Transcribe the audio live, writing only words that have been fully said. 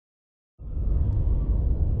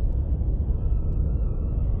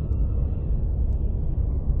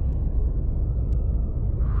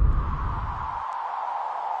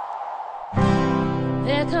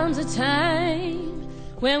There comes a time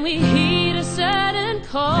when we heed a certain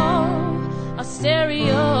call.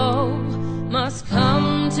 Austereo must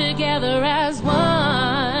come together as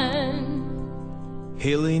one.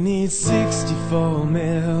 Hilly needs 64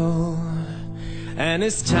 mil, and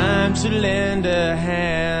it's time to lend a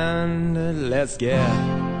hand. Let's get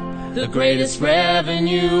the greatest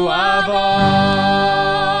revenue of all.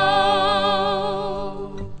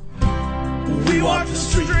 We walk the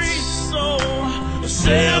streets, so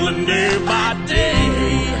 7 day by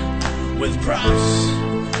day, with props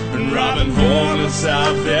and robbing hornets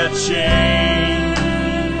out their chain,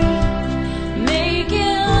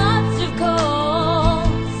 making lots of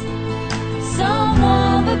calls,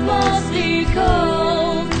 someone that must be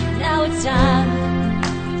cold. Now it's time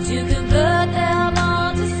to convert them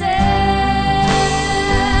all to sell.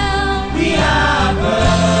 We are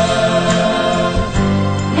Perth,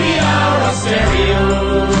 we are Austereo,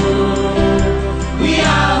 we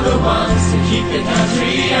are the ones to keep the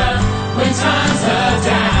country up when times are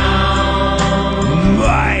down.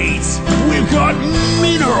 mate. We've got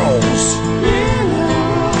minerals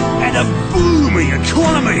and a booming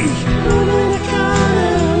economy.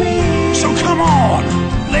 So come on,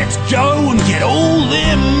 let's go and get all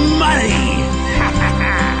their money.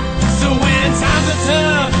 So when times are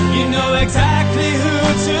tough, you know exactly who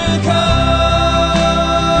to call.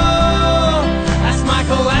 That's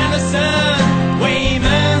Michael Anderson,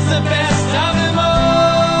 Wayman's the best of them all.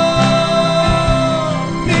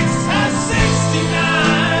 Mix has 69,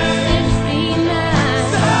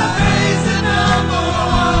 surveys the number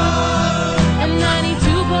one, And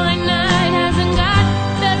 92.9 hasn't got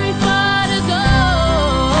very far to go.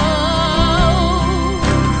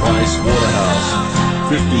 Price Waterhouse,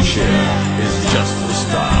 50 share is just the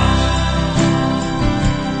start.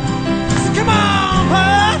 So come on,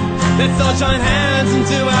 Perth, let's all join hands and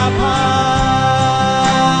do our part.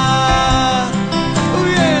 Oh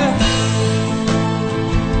yeah.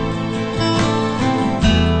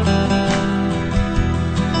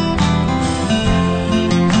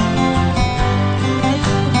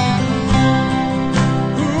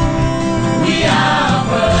 We are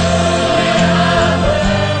Perth,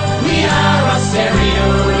 we are Austereo.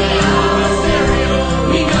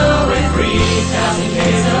 We know we're 3,000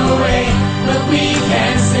 k's away, but we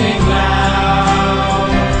can sing loud.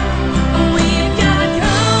 We've got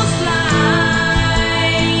coastlines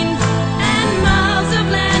and miles of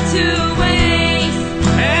land to waste.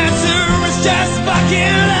 And tourists just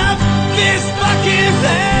bucking up this fucking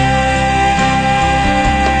place.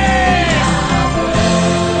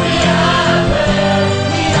 We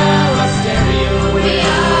are Austereo.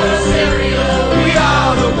 We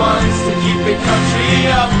are the ones to keep the country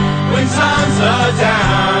up when times are down.